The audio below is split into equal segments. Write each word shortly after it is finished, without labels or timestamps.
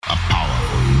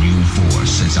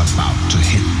Chaos is about to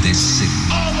hit this city.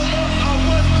 All of us are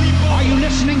one people. Are you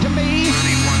listening to me? 31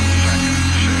 seconds,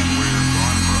 and we're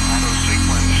going for auto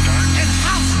sequence start. And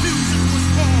house music was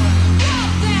born.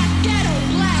 Drop that ghetto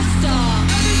blaster.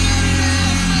 Everybody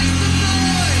now, make some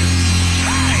noise.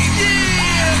 Hey,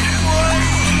 yeah, boy.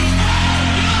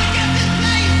 You wanna get this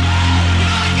place? You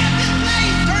wanna get this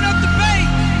place? Turn up the bass.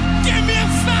 Give me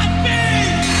a fat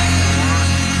beat. 4,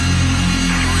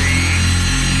 3,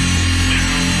 2,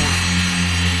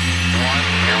 1.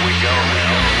 Here we go.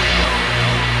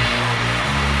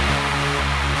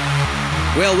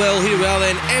 Well, here we are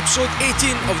then, episode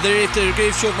 18 of the Radio the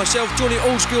Grave Show. Myself, Johnny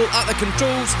Oldschool at the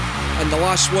controls, and the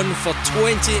last one for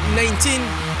 2019.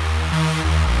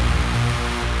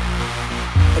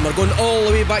 And we're going all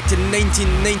the way back to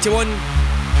 1991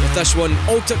 with this one,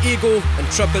 Alter Ego and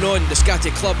Trippin' On, the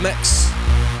Scatty Club Mix.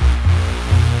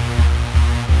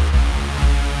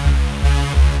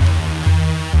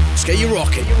 Let's get you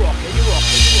rocking.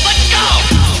 Let's go.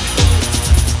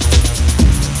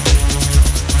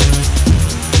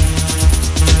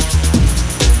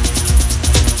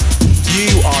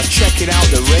 You are checking out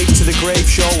the Rave to the Grave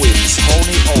show with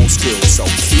Tony Oldschool, so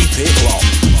keep it locked.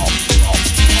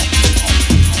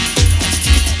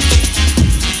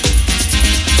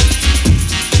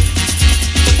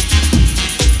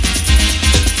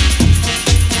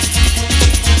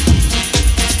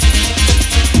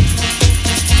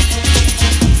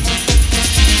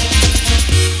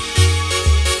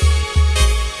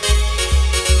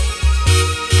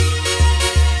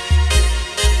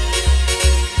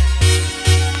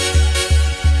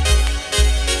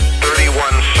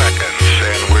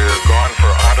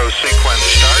 Sequence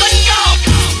start. Let's go.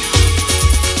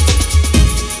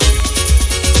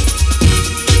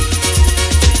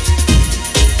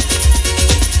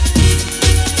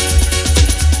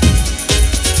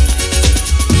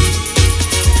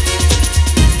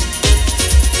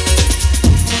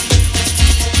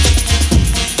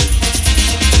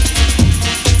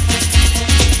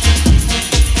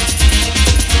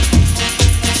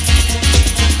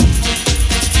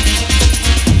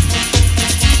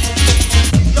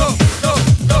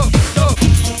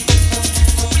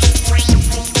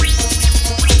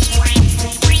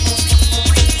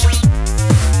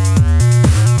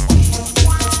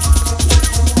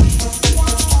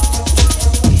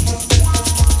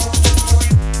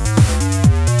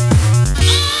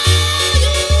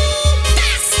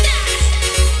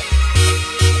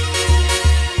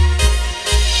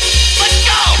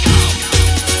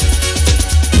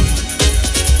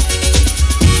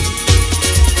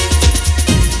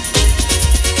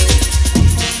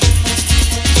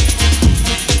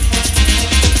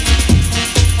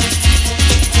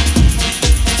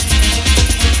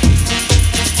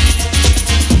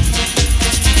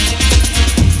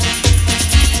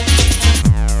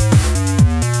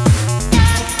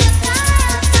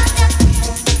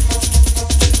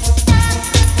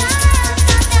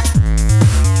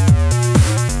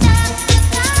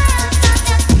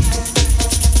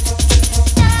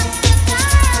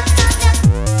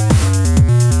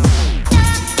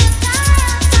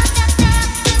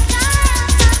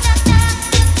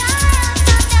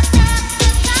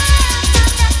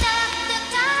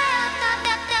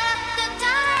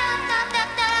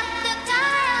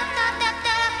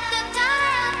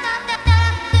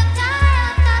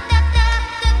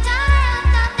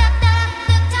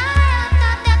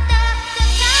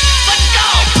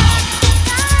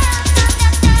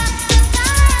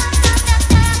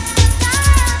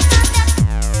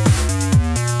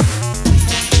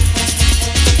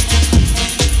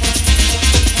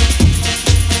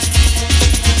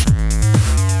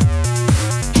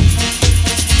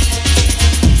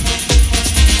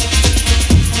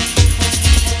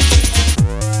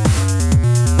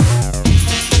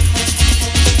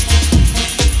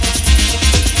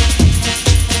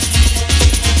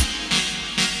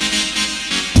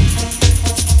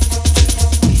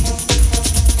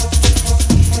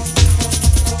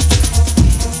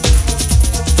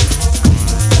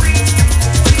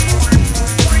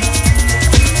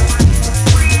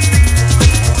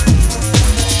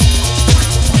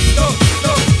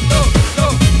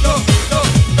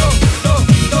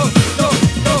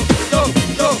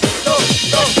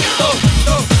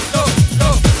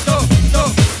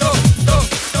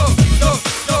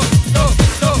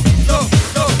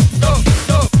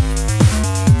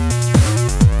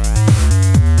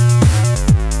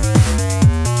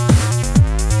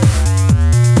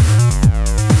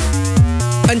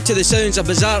 Into the sounds of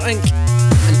Bizarre Inc.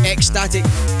 and Ecstatic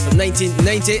from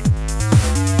 1990.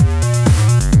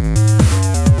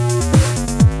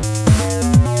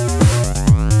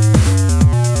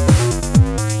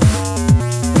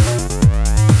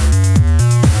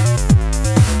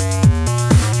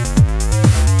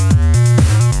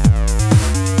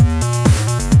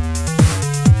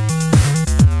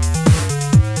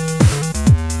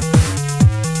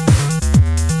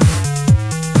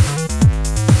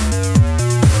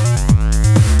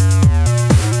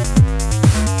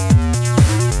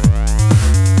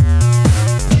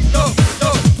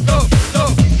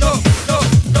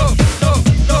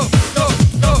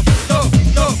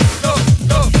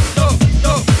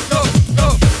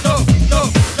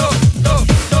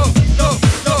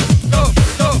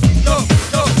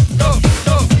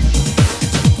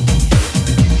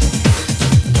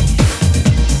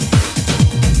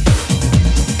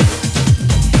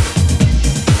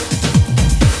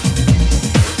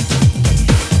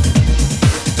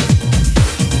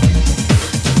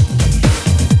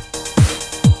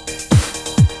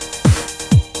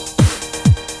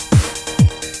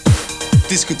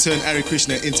 this could turn Hare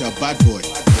Krishna into a bad boy.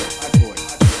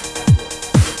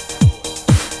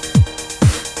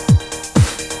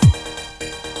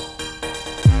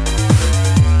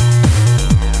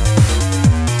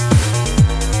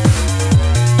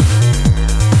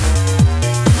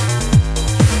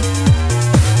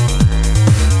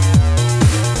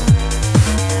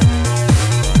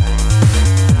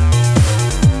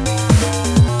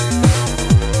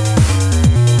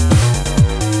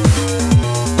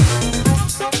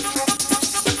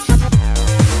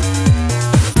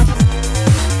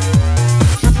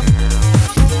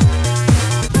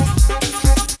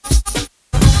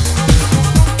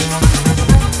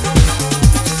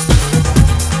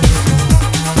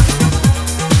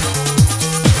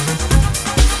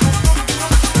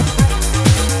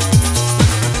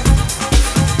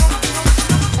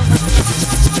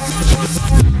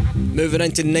 Moving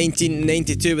into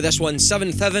 1992 with this one,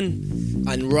 Seventh Heaven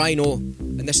and Rhino,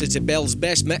 and this is the Bell's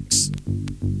Best Mix.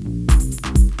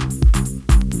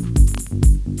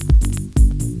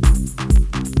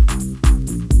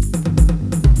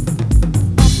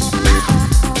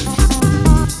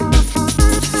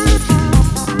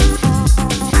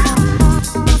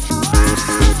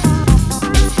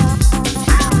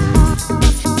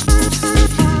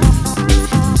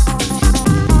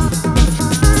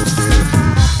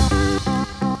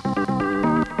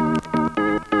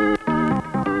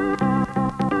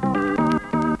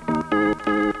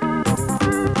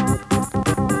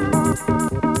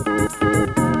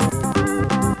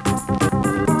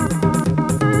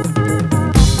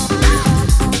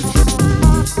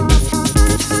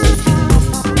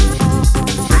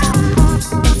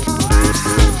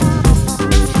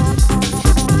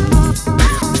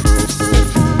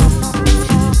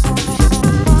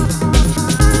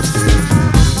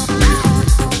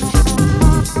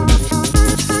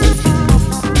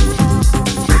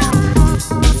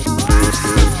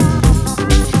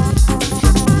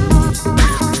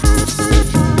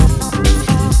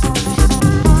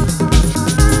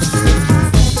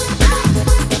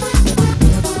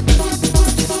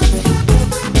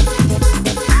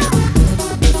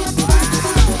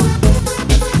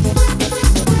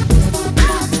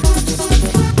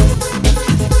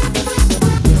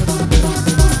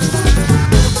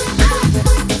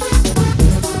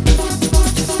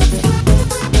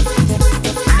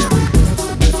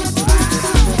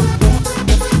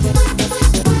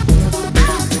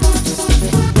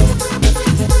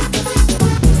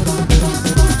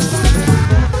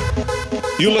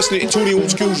 You're listening to Tony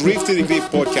Oldschool's Rave to the Grave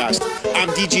podcast. I'm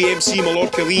DJ MC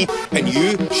Mallorca Lee, and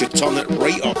you should turn it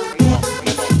right up.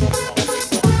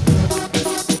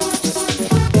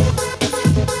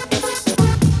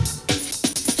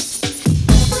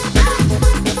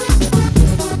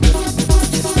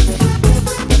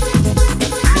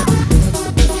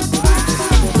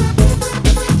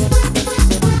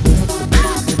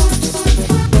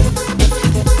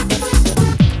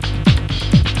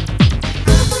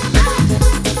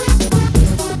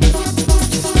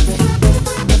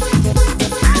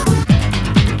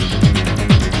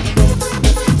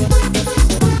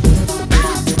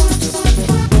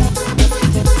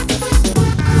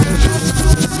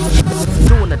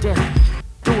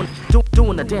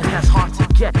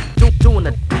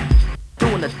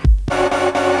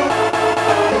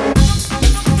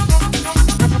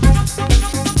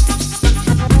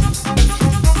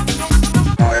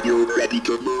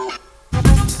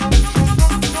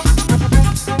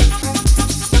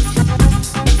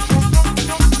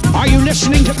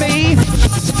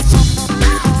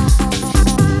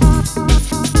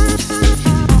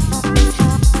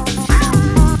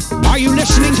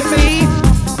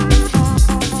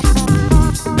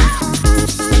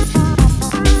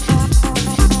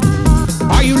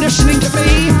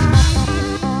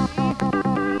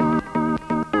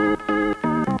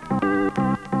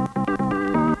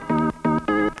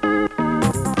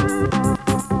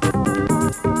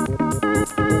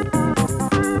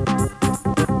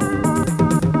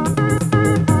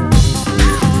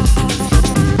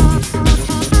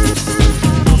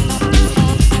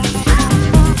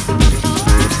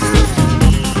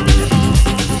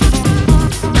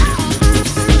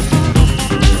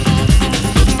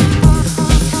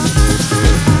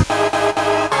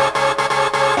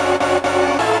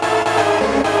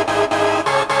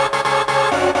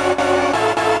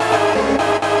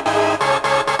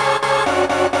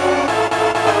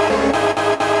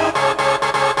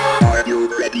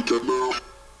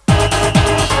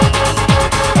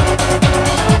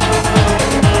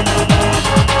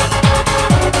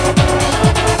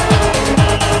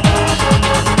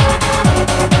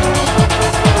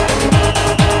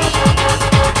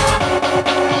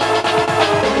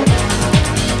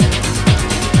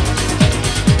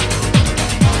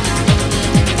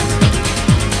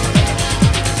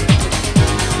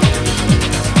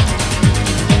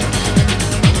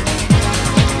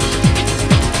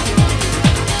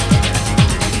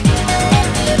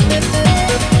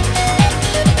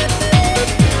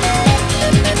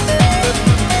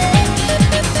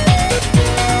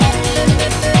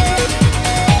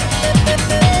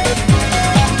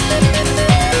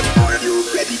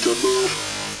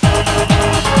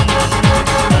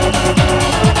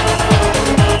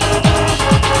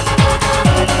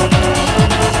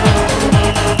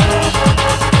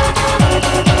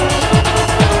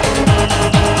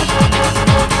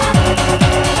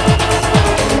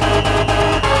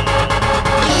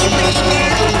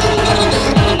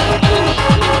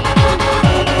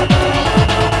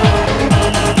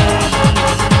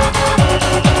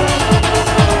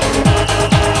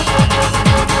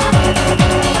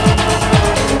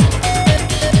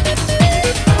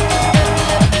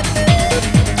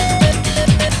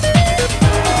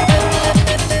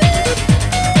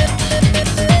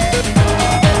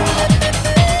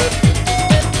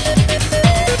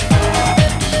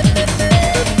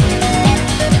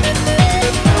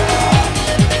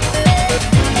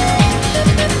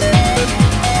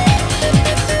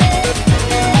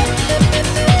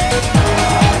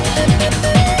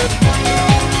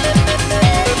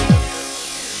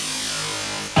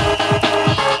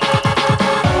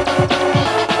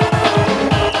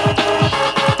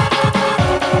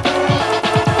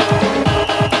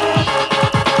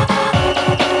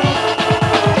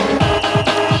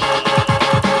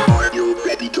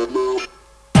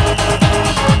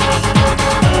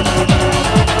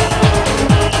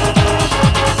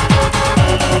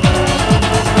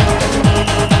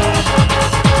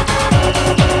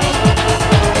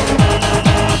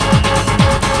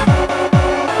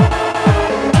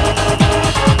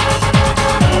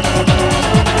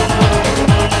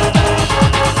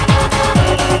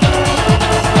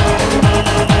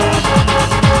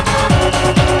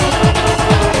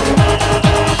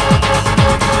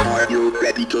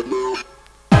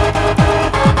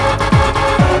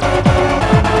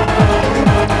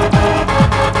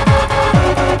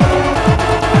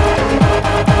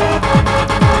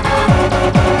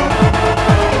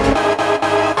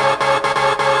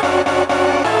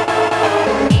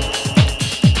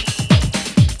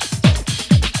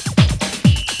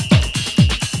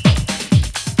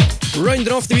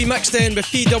 Rounding off the wee mix then with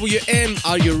PWM,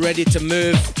 Are You Ready to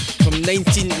Move, from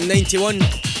 1991.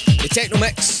 The techno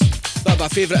mix, bit of a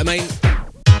favourite of mine.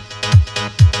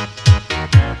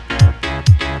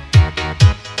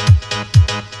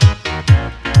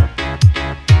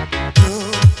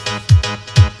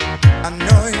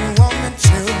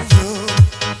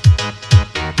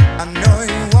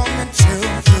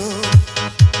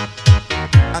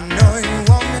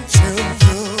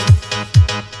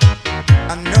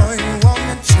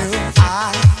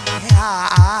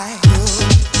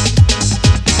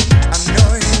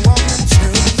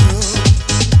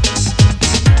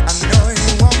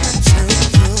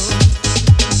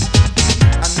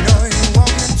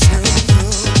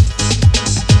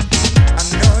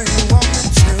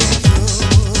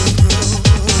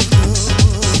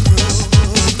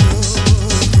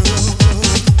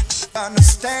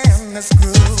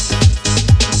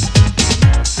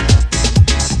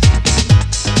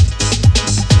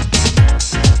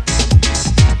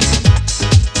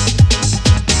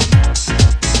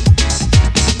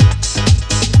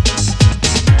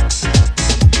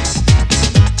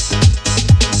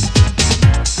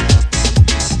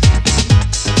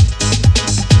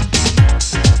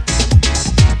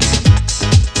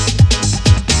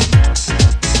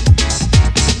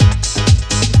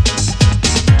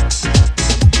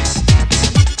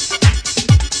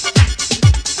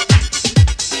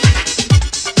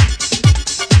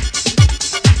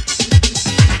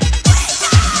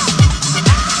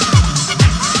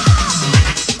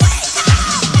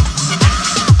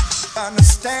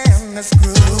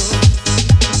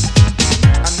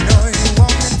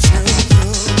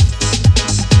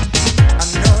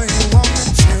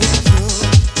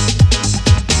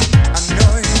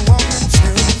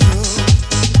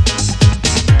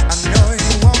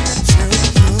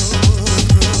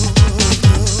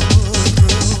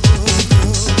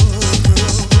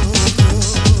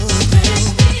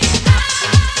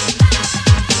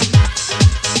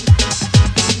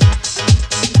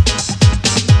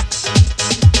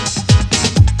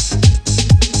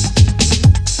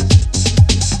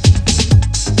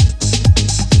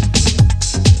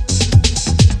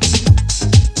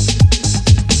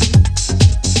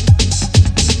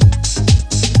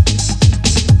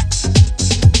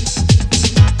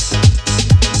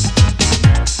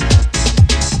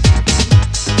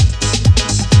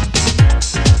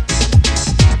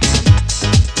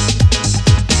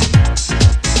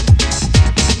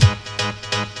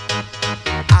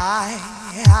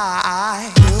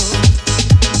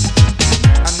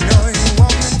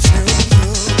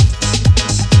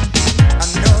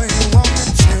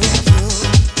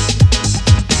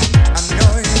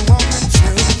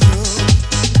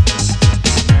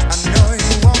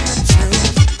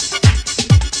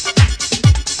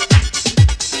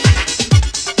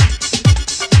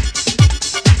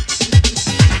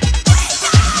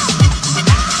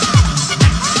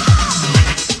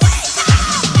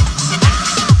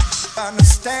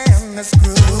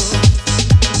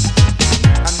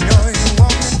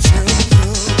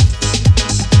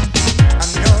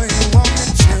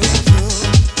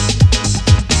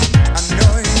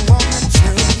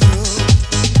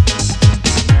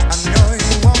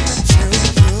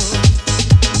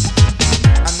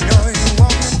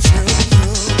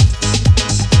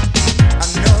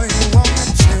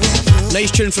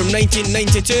 From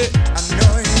 1992,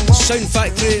 Sound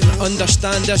Factory,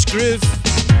 Understand This Groove,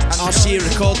 RCA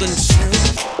Recordings.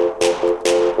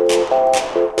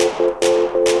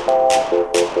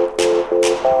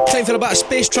 Time for a bit of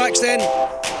space tracks then.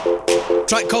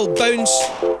 Track called Bounce,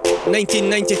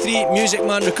 1993, Music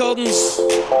Man Recordings.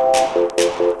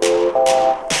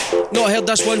 Not heard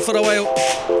this one for a while.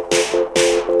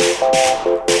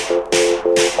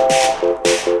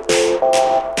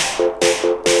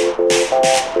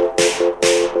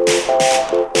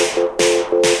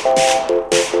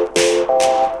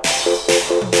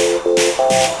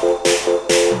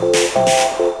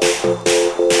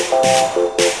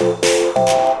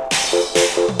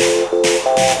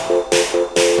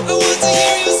 I want to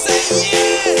hear you say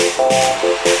yeah.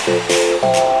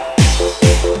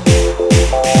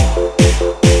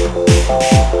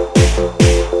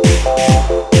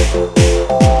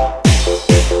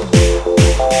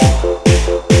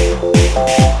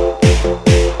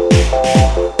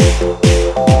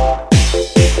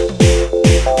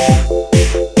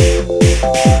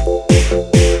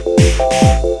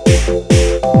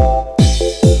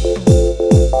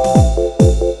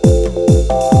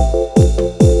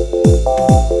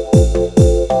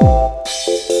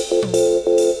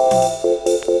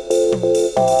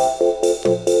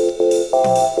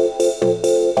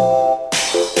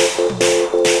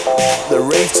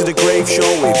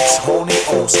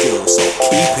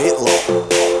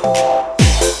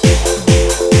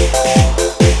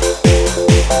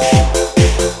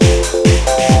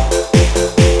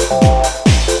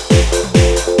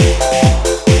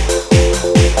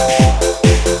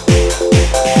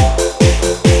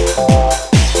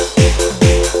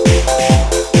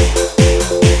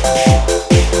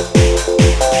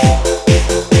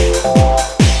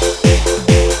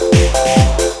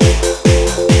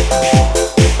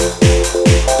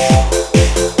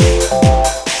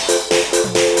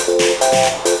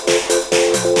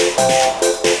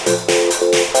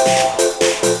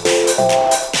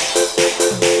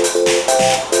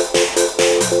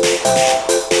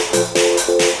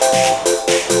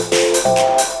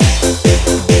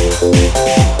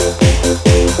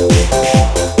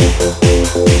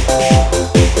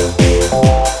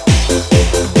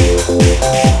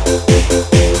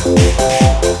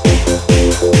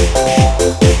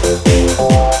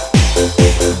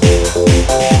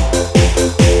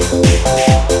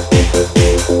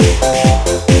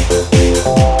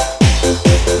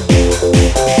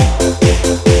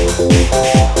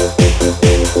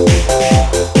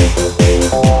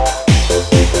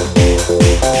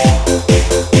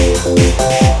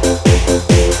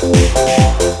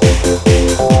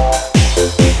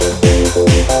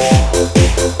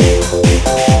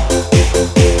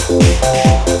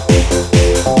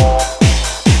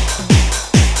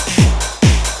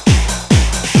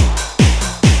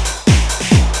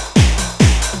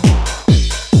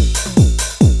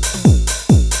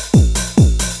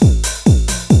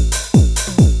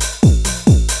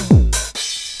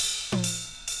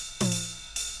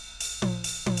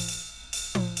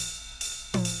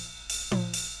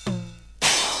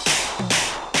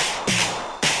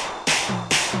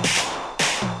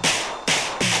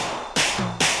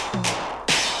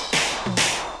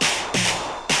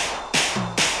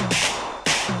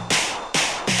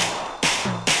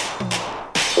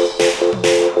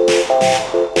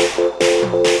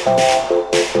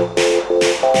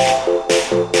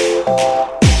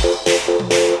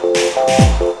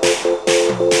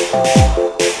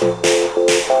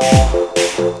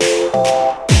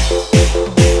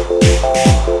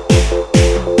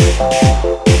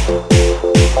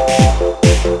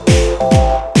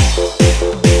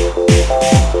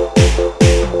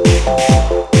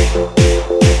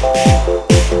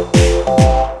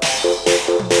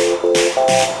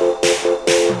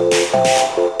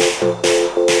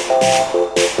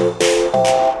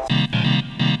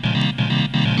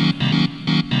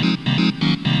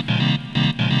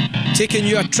 taking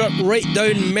you a trip right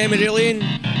down memory lane,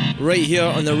 right here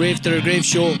on the Rave to the Grave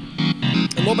show.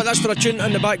 And what about this for a tune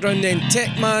in the background then?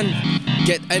 Tech Man,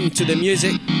 Get Into the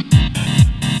Music.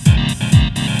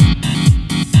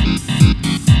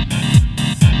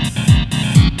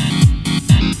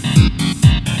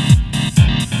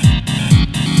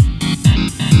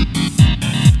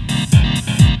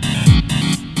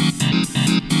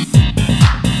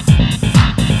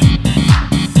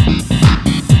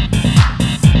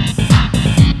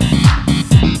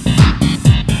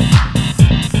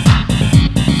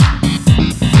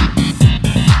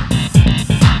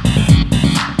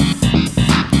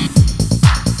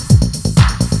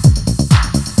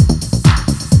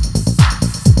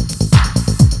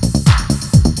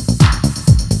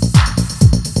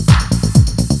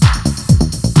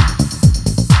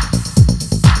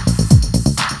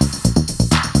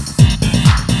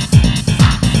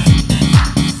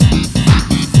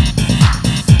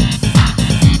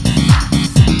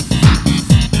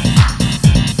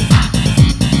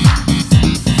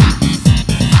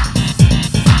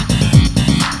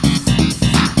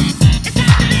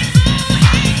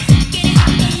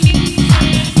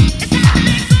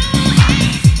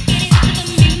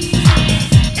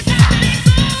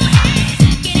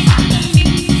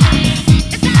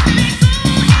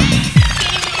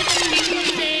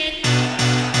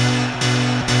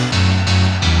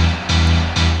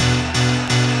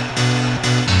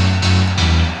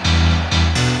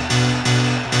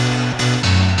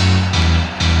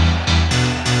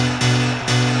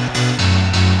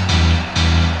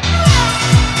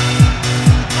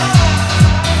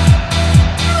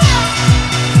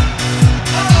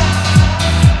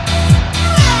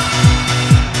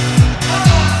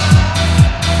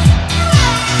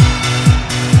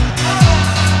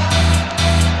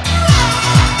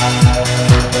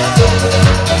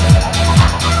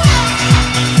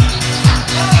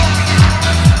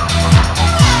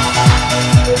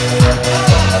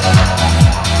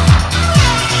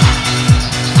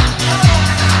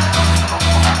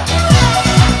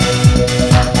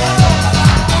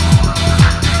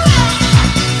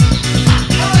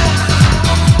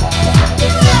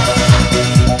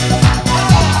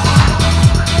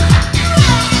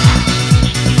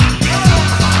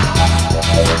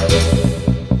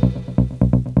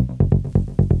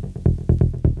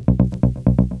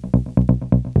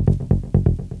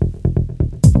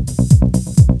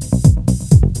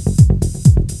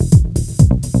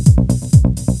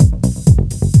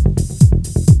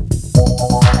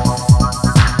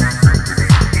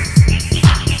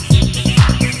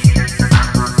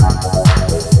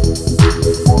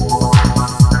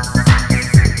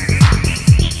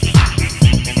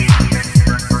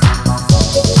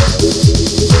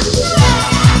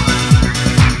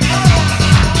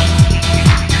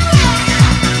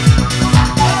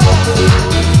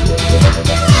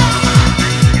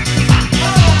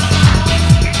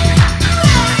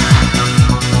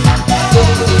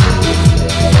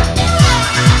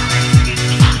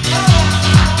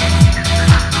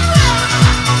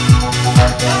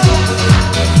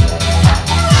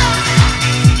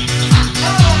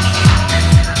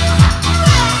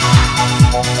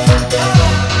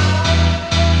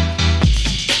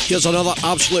 Here's another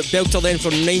absolute belter then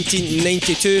from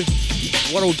 1992.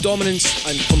 World Dominance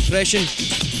and Compression.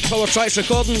 Power Tracks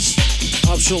Recordings.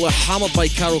 Absolutely hammered by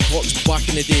Carol Cox back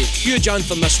in the day. Huge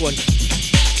anthem, this one.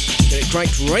 Get it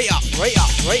cranked right up, right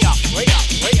up, right up, right up,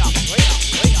 right up, right up,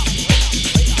 right up, right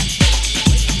up, right up.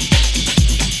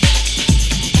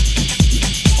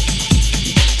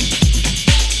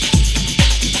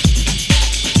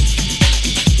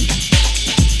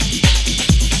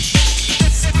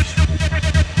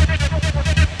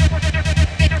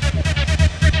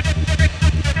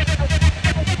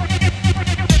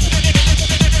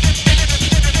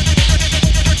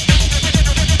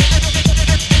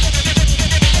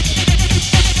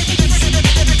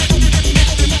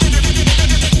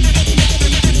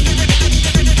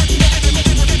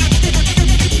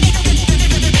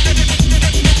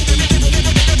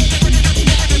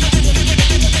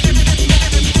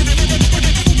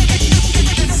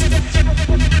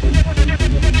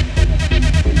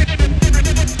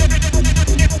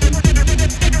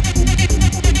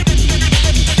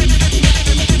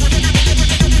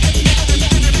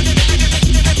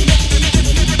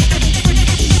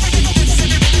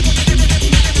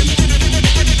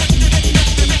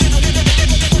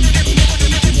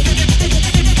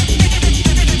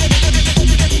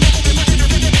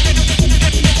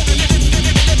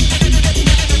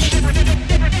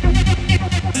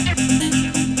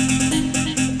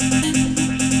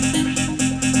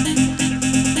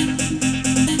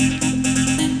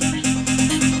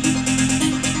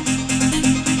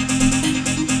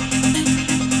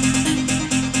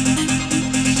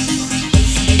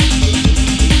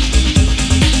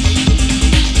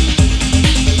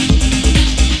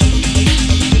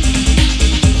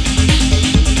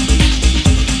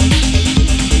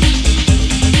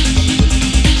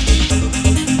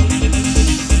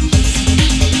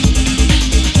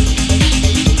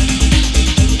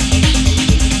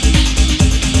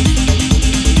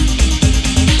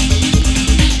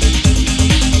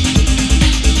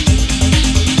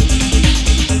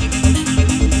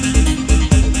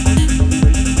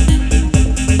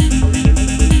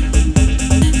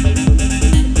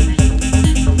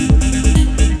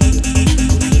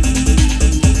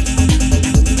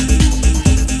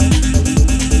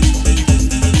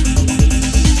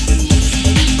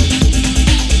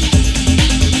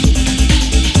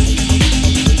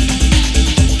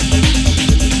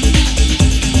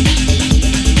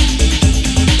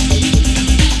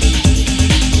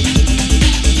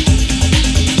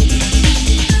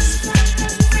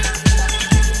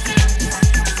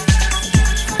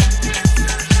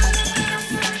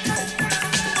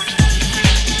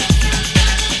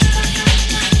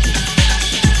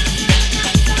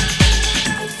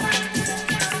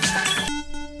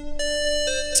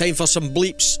 Time for some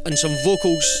bleeps and some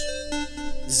vocals.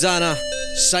 Xana,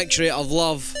 Sanctuary of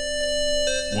Love.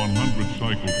 100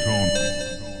 cycle tone.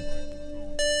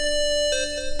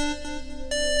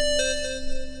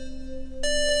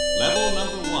 Level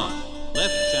number 1,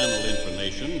 left channel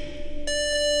information.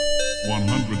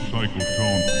 100 cycle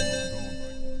tone.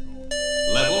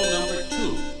 Level number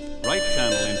 2, right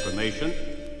channel information.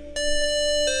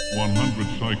 100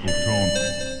 cycle tone.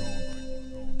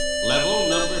 Level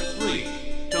number 3,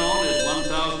 tone is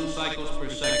 1000 cycles per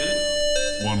second.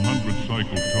 100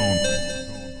 cycle tone.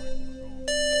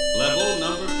 Level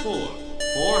number 4,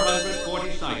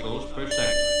 440 cycles per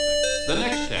second. The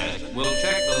next test will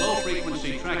check the low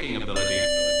frequency tracking ability.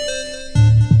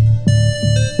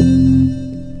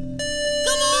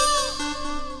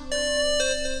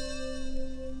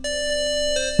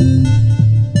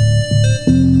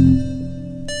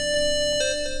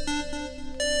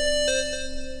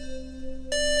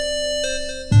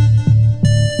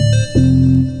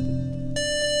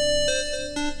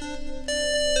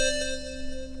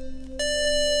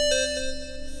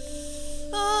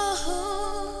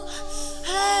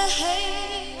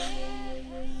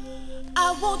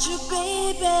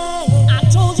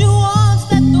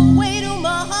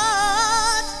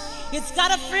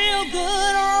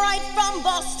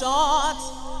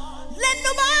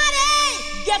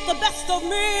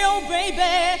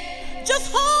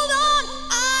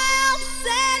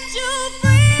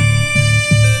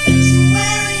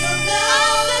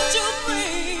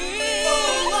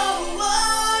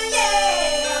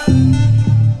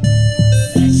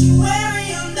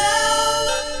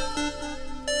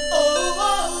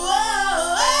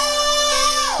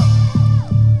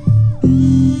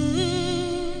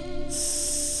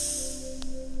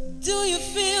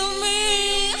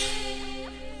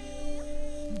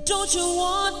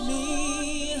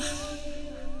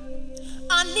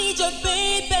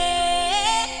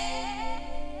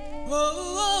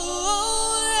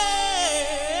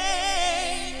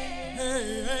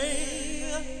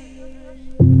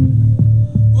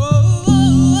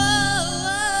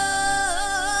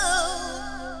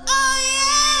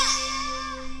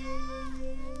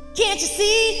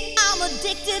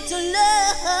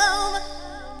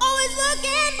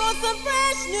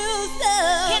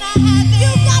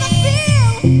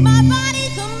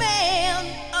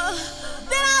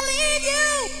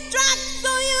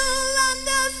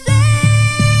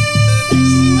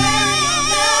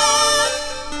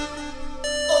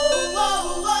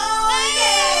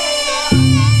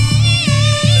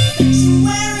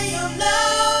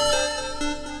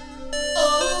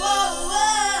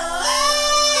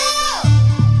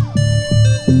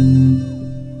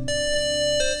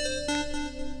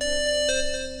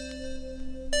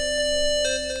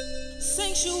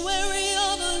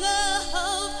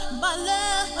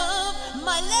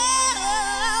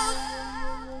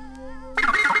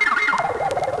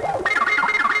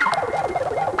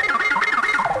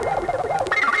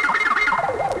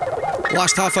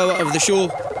 Last half hour of the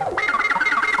show.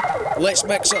 Let's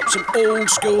mix up some old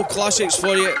school classics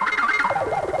for you.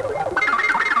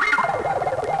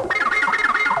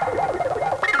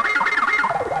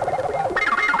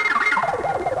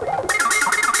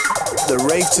 The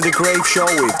Rave to the Grave show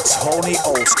with Tony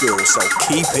Oldschool, so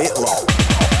keep it locked.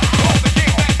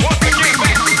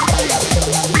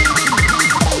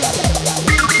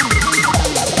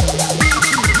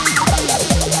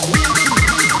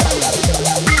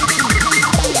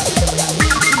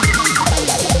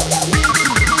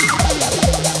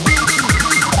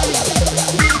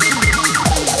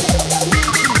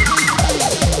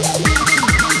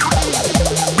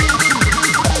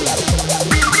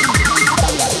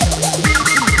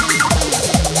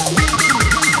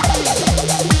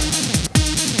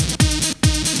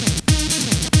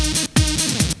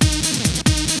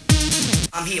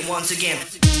 Once again.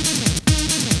 Once again.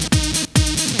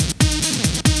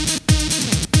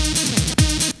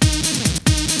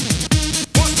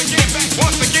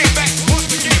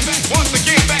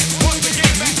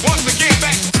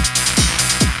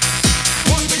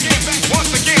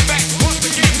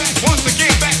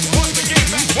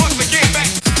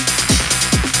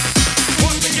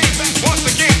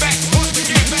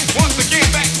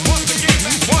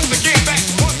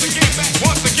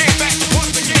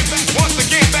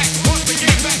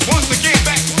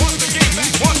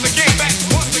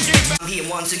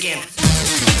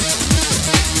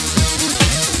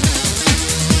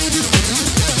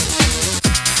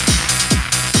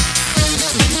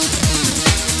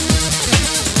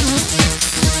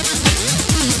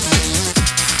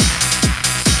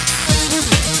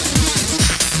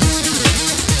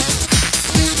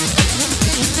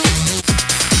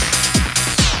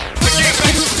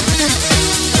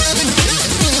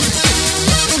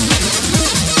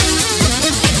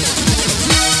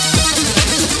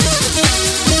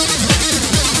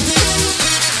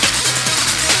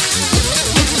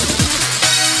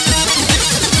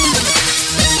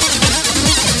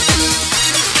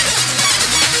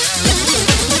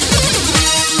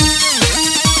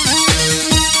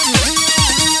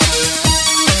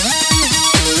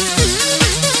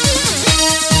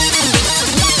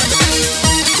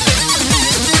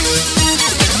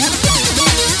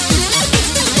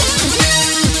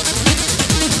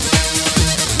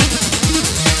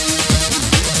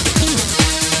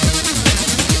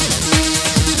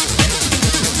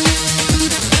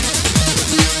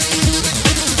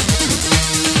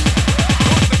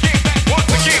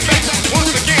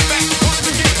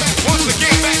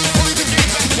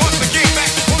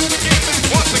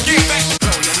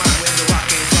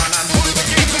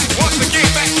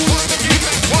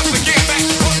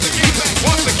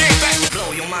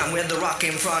 rock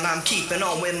in front. I'm keeping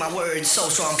on with my words so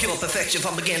strong. Pure perfection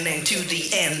from beginning to the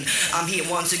end. I'm here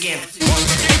once again.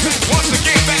 Once again back. Once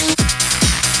again back.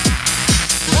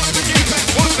 Once again back.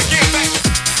 Once again back.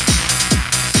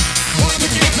 Once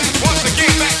again back. Once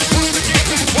again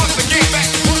back. Once again back.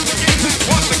 Once again back. Once again back.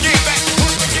 Once again back.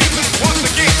 Once again back. Once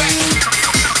again back.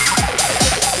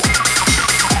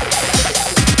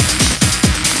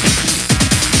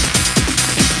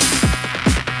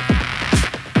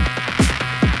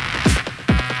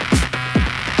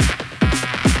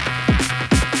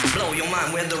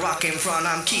 In front,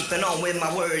 I'm keeping on with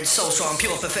my words so strong,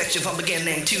 pure perfection from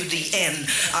beginning to the end.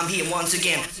 I'm here once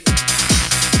again.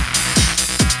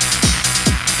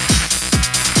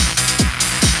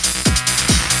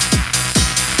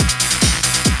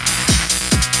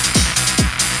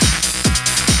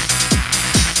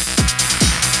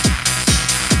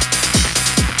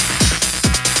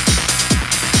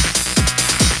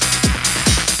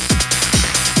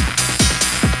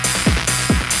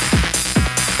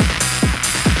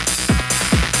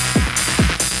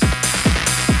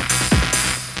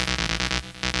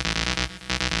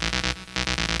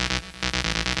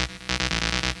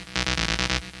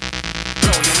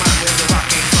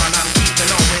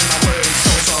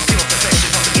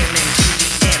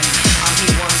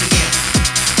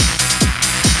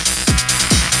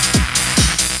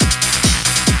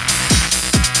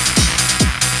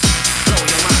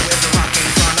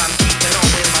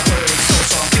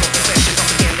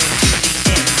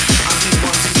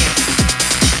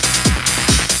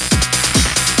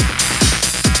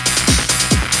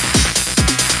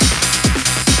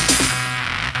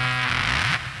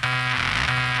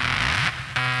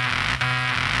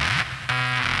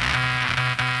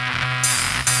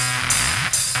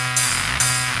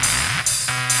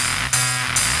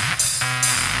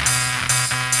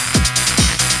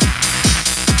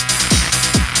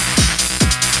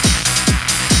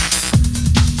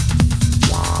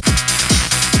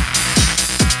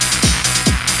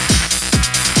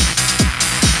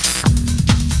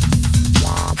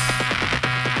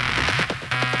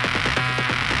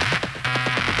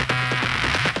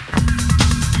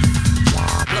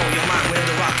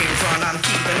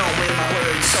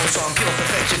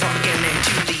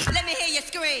 Let me hear you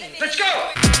scream. Let's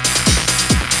go!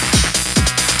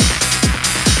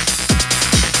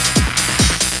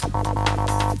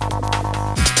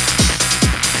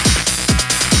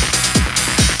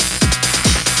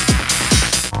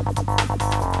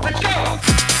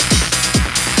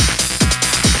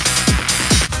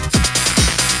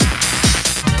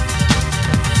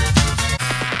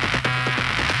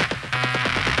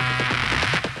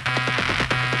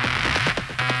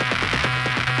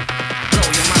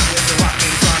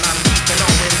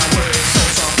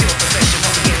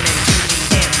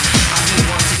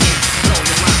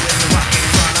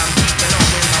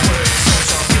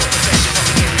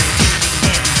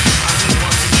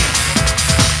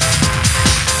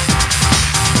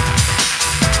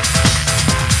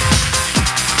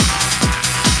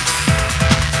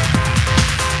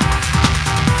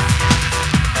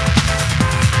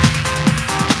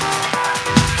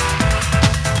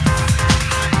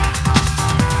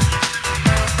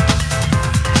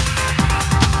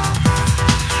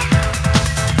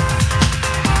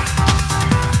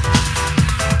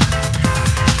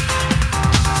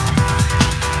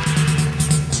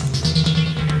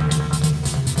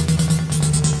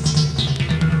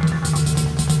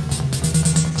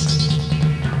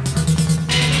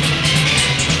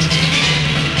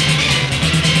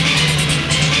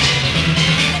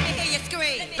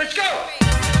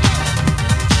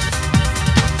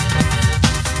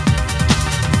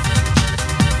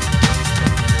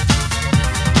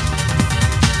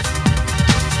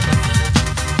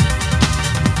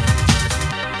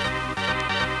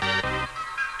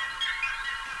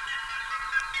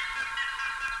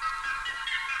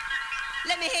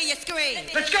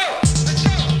 Let's go!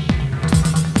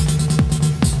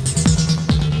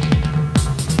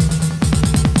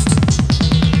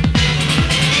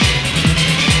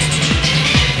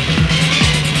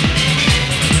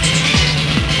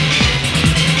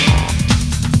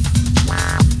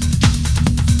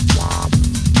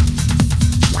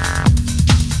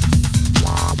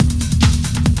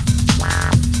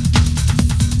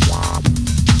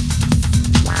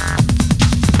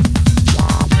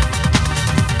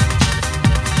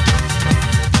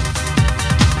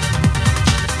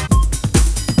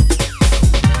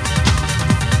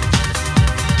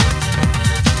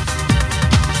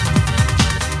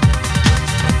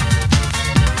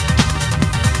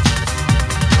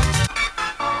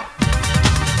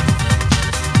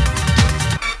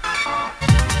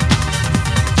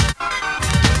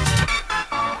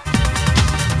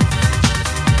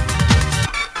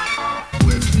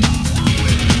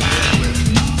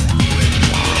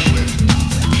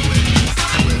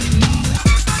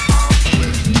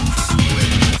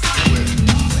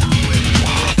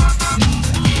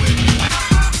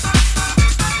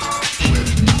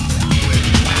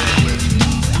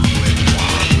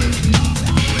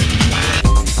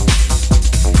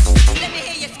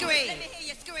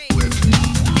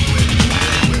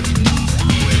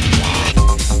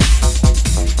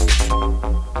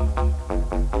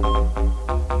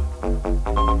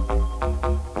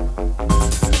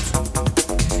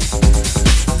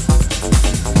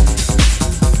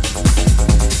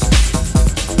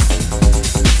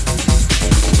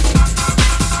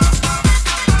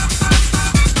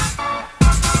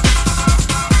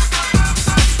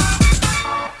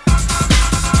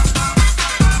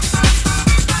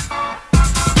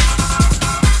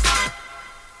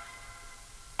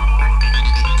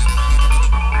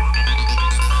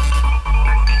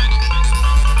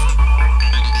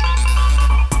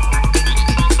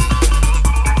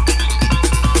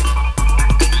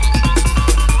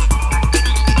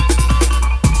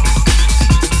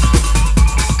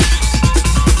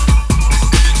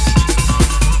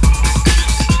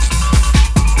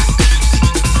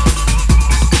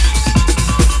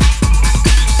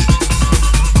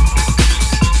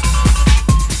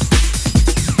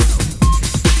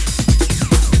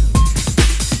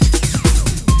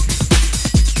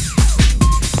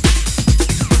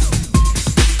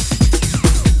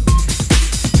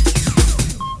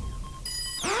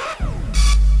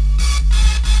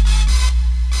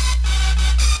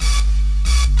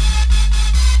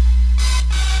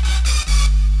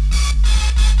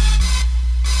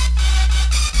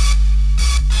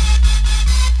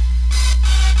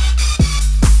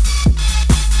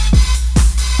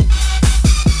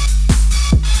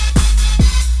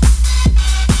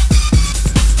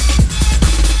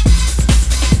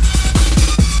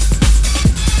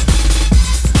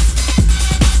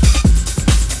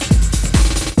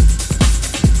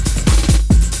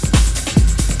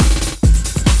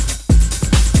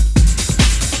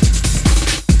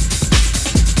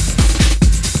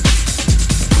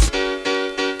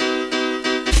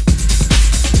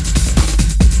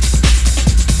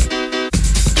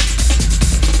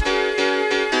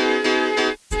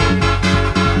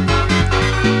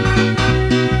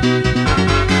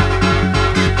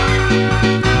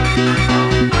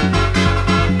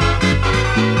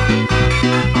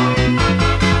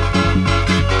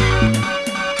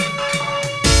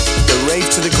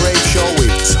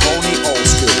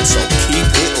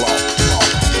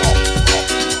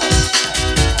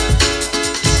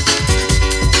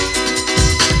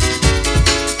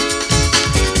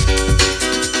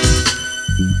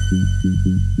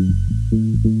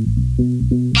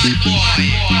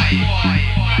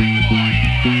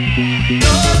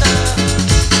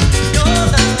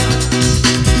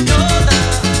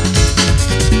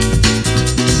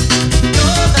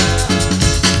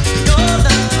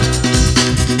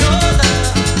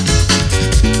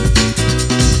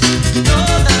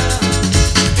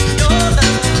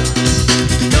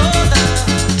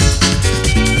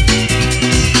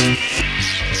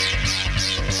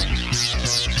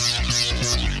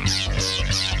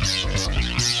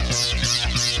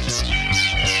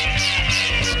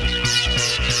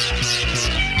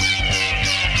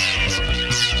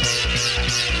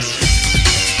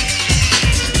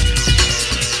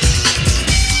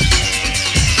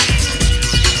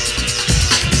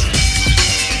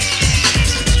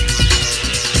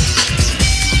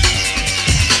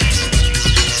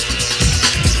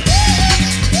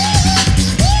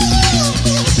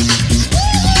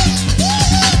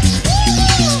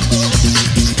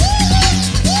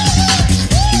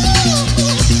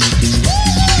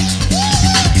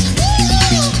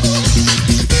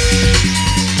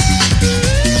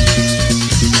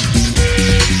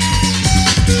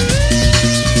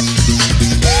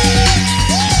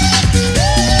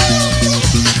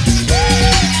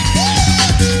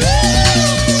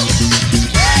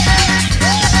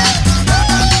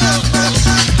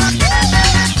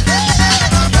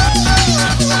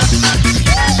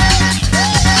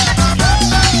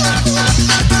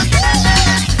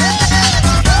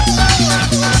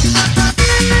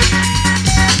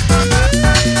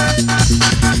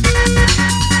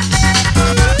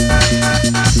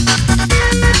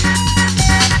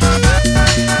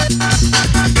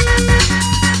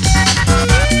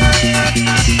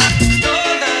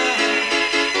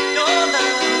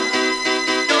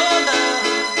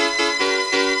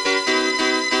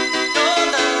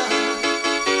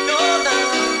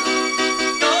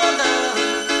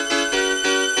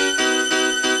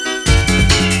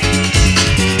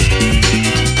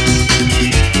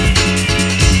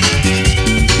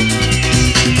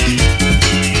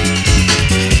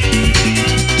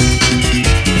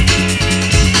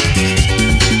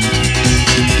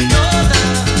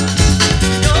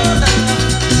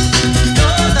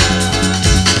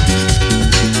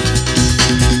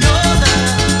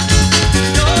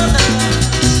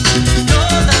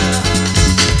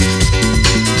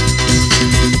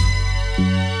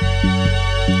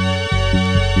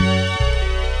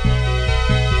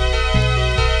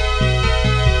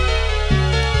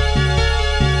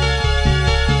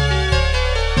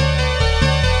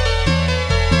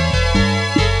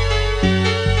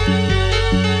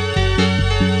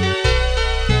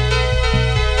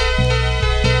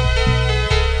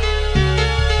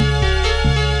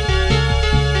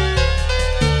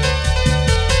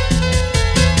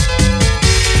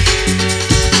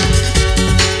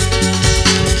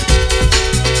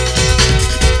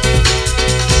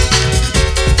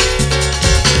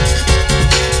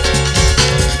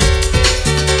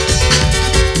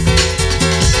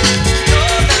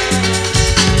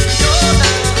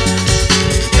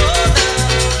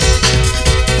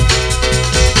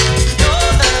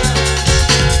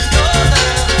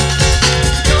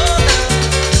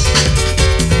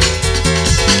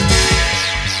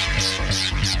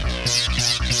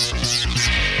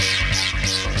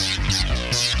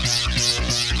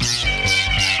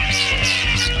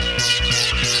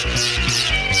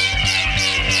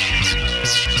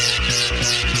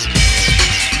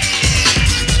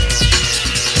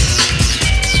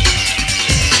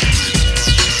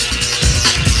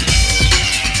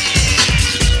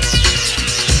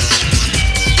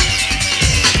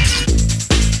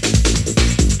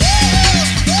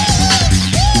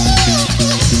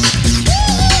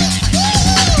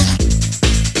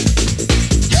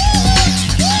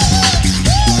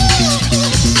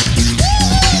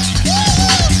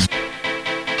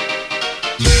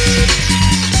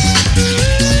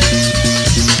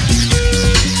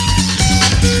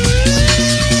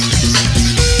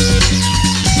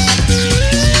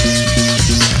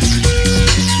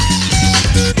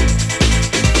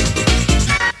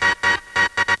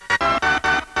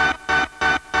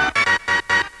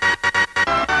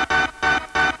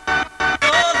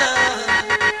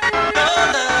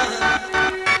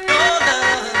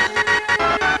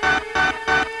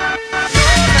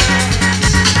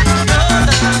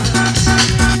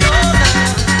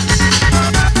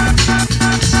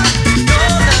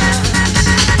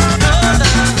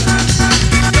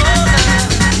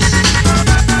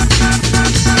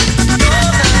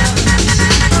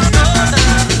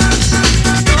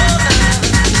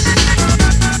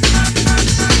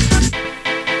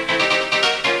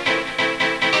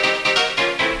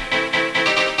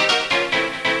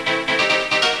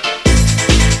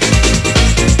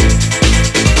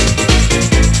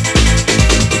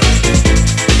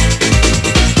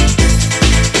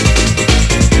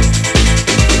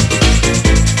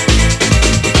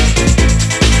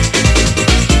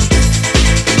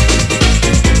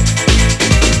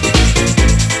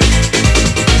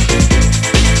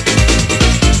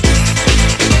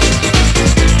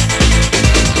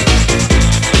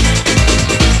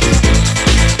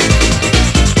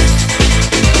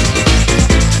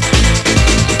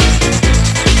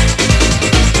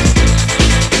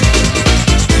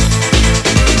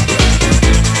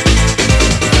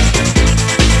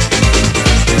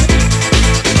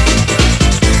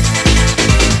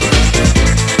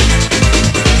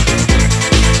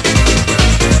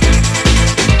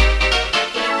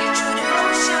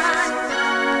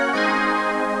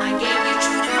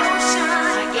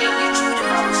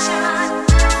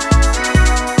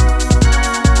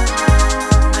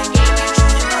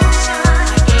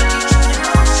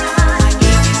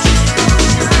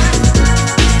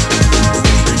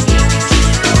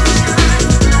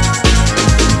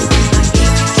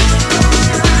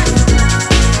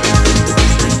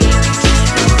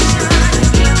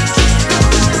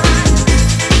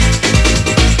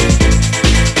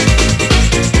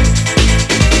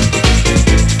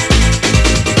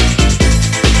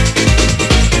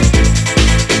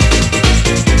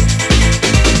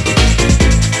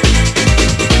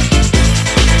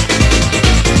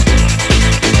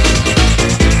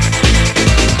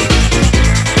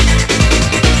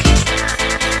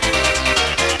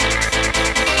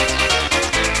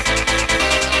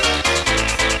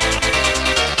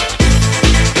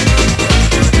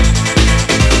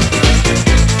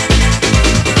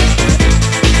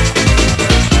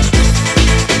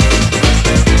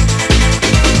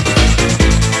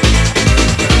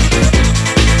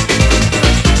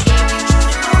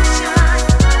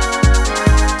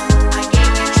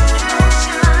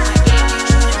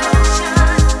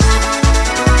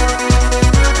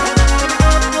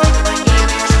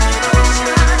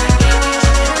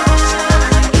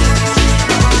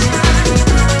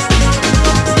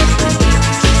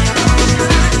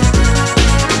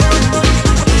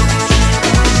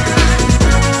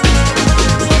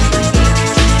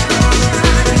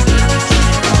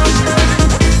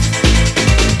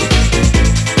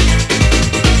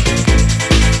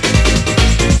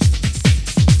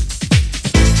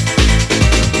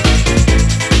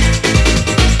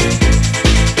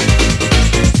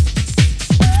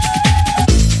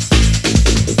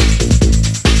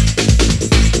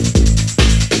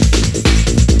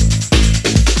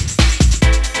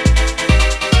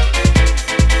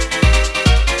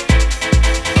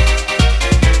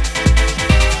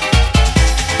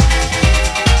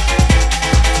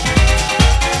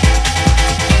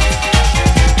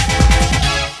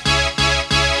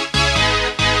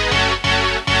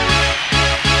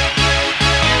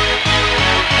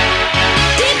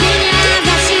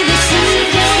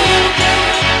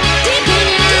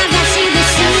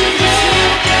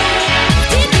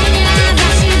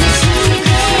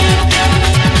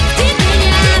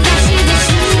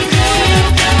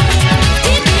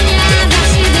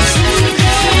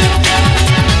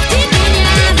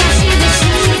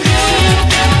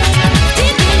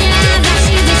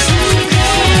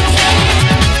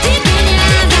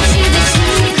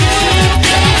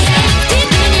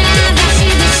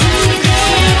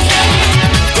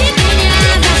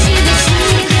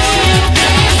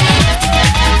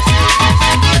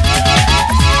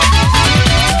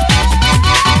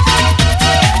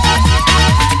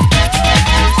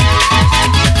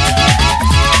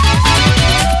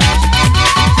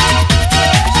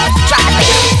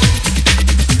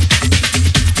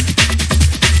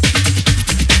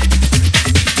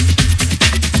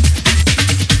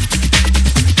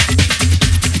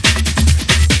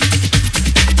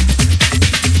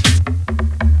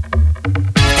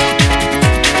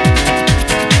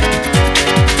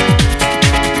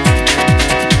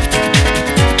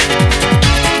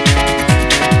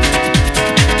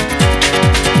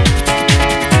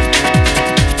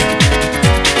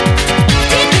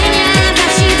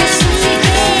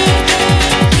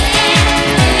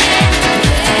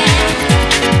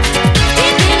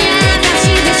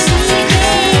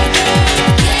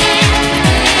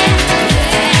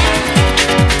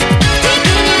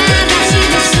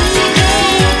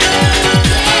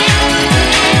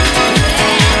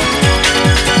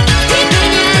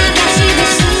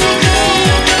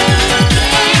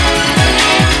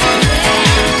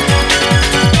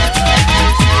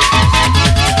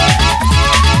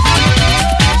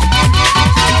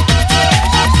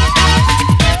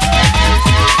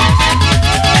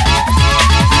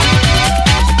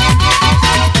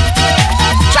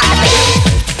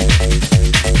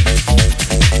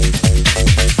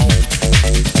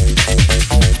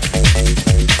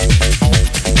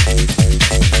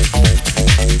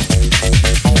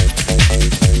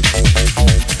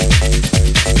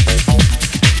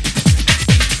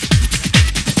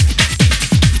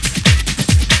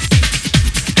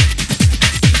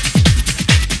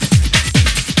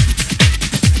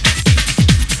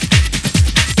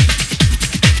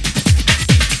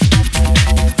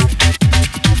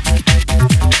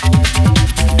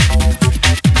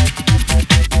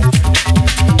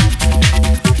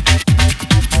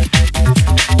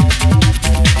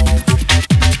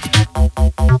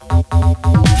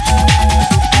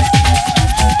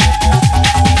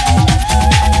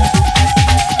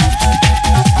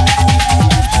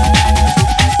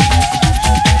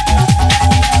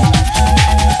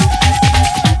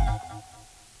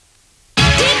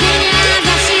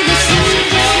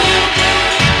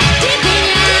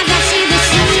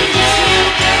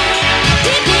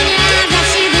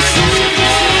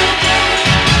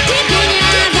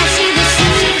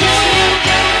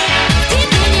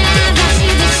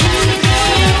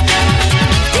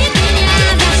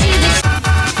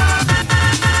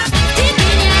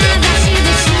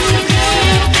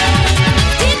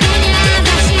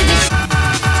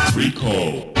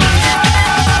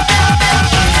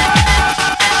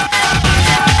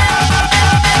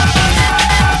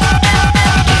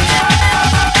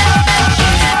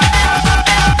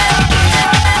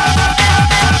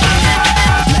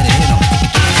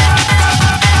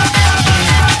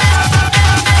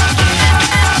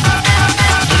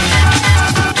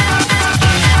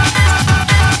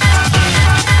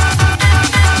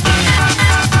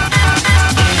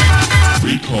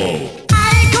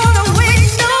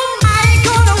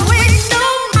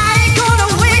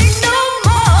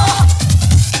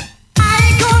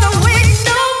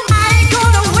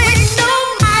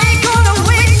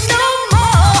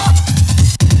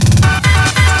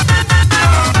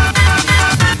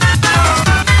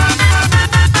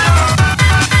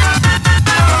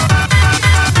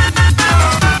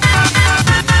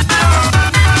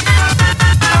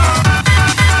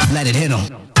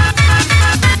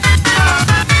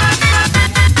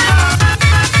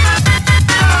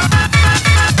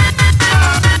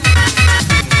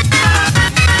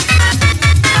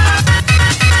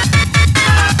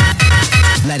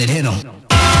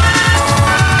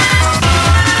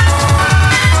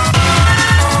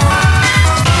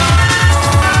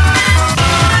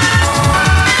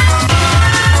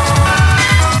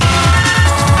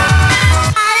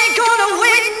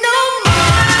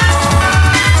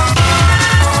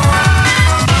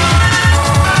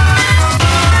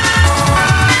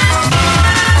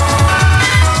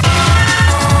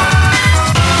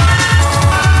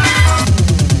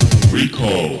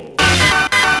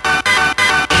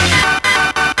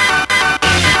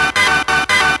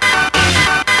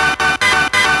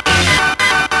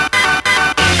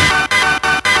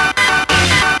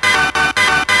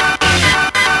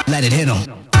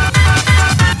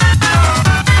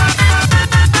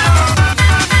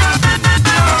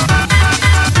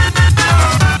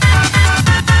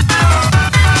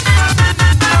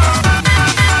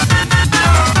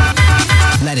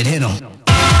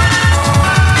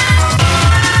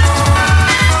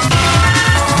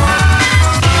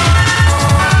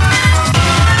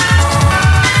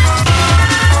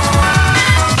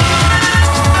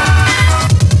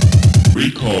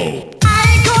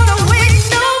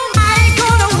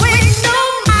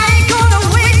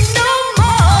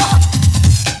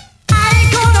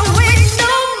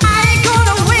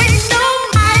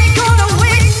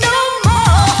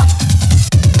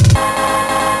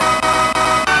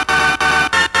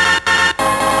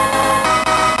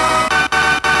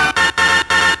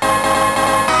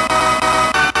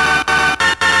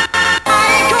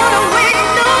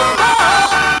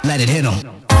 Let it hit 'em.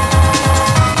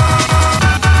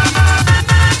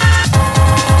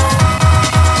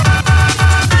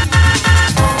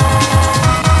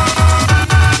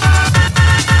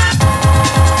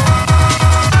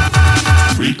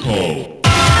 Recall.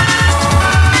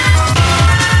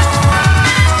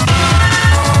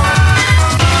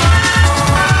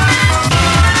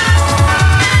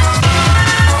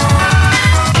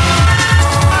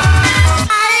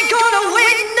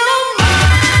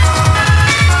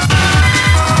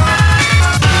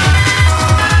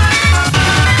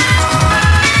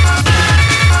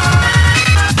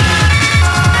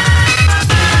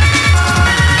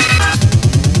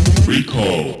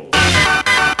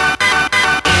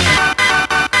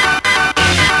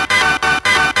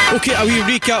 Okay, a wee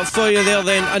recap for you there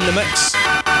then in the mix.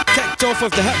 Kicked off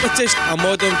with The Hypnotist, A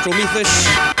Modern Prometheus.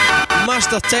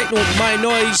 Master Techno, My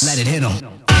Noise. Let it hit 'em.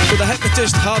 For The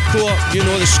Hypnotist, Hardcore, you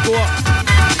know the score.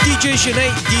 DJs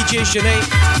Unite.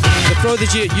 The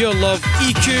Prodigy, Your Love.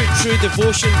 EQ, True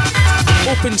Devotion.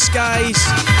 Open Skies,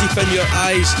 Deep in Your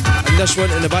Eyes. And this one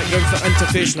in the background for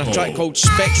Interface and a track called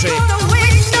Spectre.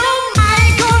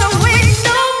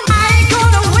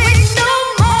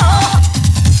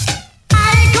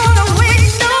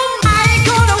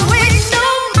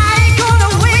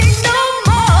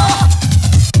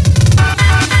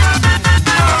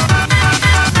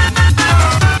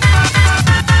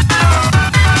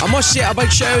 I must say a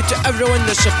big shout out to everyone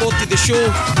that supported the show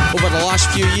over the last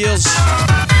few years.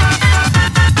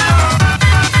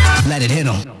 Let it hit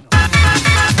 'em.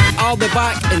 I'll be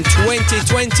back in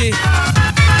 2020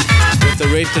 with the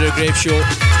Rave to the Grave show.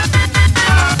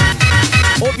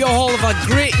 Hope you all have a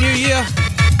great new year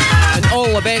and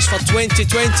all the best for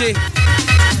 2020.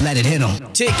 Let it hit 'em.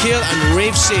 Take care and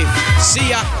rave safe. See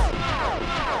ya.